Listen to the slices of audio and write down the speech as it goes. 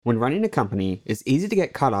When running a company, it's easy to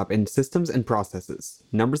get caught up in systems and processes,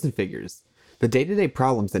 numbers and figures, the day-to-day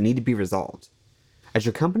problems that need to be resolved. As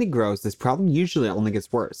your company grows, this problem usually only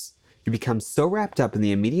gets worse. You become so wrapped up in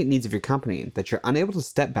the immediate needs of your company that you're unable to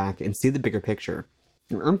step back and see the bigger picture.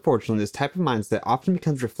 And unfortunately, this type of mindset often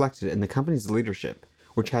becomes reflected in the company's leadership,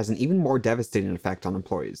 which has an even more devastating effect on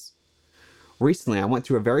employees. Recently, I went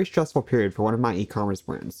through a very stressful period for one of my e-commerce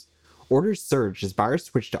brands. Orders surged as buyers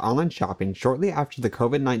switched to online shopping shortly after the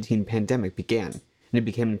COVID-19 pandemic began, and it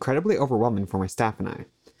became incredibly overwhelming for my staff and I.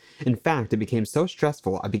 In fact, it became so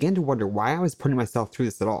stressful, I began to wonder why I was putting myself through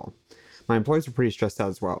this at all. My employees were pretty stressed out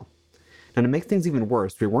as well. Now, to make things even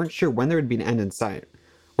worse, we weren't sure when there would be an end in sight.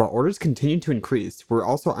 While orders continued to increase, we were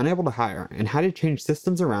also unable to hire and had to change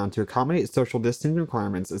systems around to accommodate social distancing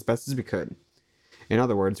requirements as best as we could. In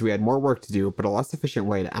other words, we had more work to do, but a less efficient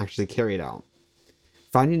way to actually carry it out.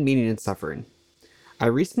 Finding meaning in suffering. I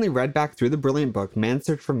recently read back through the brilliant book Man's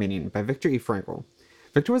Search for Meaning by Viktor E. Frankl.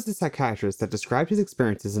 Viktor was a psychiatrist that described his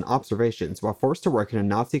experiences and observations while forced to work in a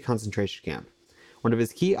Nazi concentration camp. One of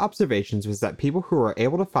his key observations was that people who were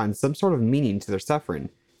able to find some sort of meaning to their suffering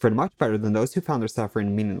fared much better than those who found their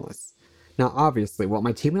suffering meaningless. Now, obviously, what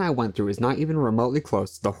my team and I went through is not even remotely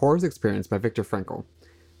close to the horrors experienced by Viktor Frankl.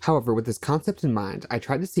 However, with this concept in mind, I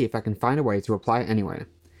tried to see if I can find a way to apply it anyway.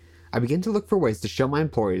 I began to look for ways to show my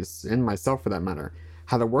employees, and myself for that matter,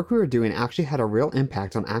 how the work we were doing actually had a real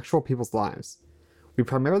impact on actual people's lives. We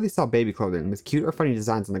primarily sell baby clothing with cute or funny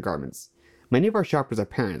designs on the garments. Many of our shoppers are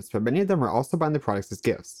parents, but many of them are also buying the products as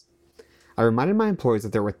gifts. I reminded my employees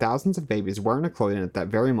that there were thousands of babies wearing our clothing at that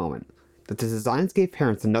very moment, that the designs gave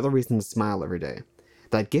parents another reason to smile every day,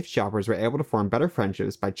 that gift shoppers were able to form better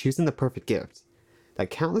friendships by choosing the perfect gift, that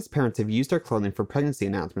countless parents have used our clothing for pregnancy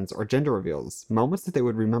announcements or gender reveals, moments that they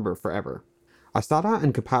would remember forever. I sought out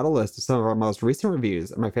and compiled a list of some of our most recent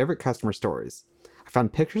reviews and my favorite customer stories. I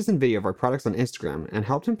found pictures and video of our products on Instagram and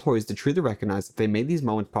helped employees to truly recognize that they made these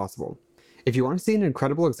moments possible. If you want to see an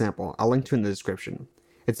incredible example, I'll link to it in the description.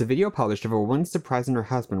 It's a video published of a woman surprising her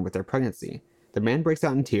husband with their pregnancy. The man breaks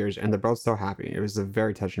out in tears and they're both so happy. It was a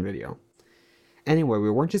very touching video. Anyway, we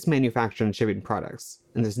weren't just manufacturing and shipping products.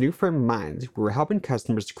 In this new frame of mind, we were helping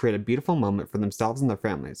customers to create a beautiful moment for themselves and their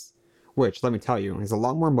families, which, let me tell you, is a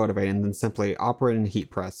lot more motivating than simply operating a heat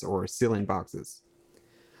press or sealing boxes.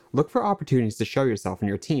 Look for opportunities to show yourself and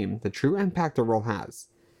your team the true impact a role has,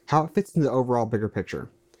 how it fits into the overall bigger picture.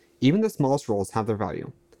 Even the smallest roles have their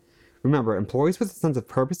value. Remember, employees with a sense of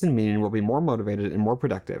purpose and meaning will be more motivated and more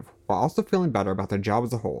productive, while also feeling better about their job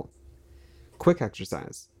as a whole. Quick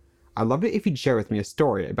exercise. I'd love it if you'd share with me a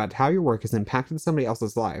story about how your work has impacted somebody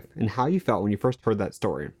else's life and how you felt when you first heard that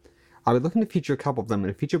story. I'll be looking to feature a couple of them in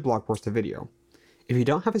a future blog post or video. If you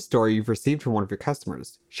don't have a story you've received from one of your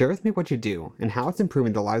customers, share with me what you do and how it's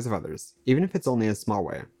improving the lives of others, even if it's only in a small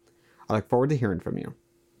way. I look forward to hearing from you.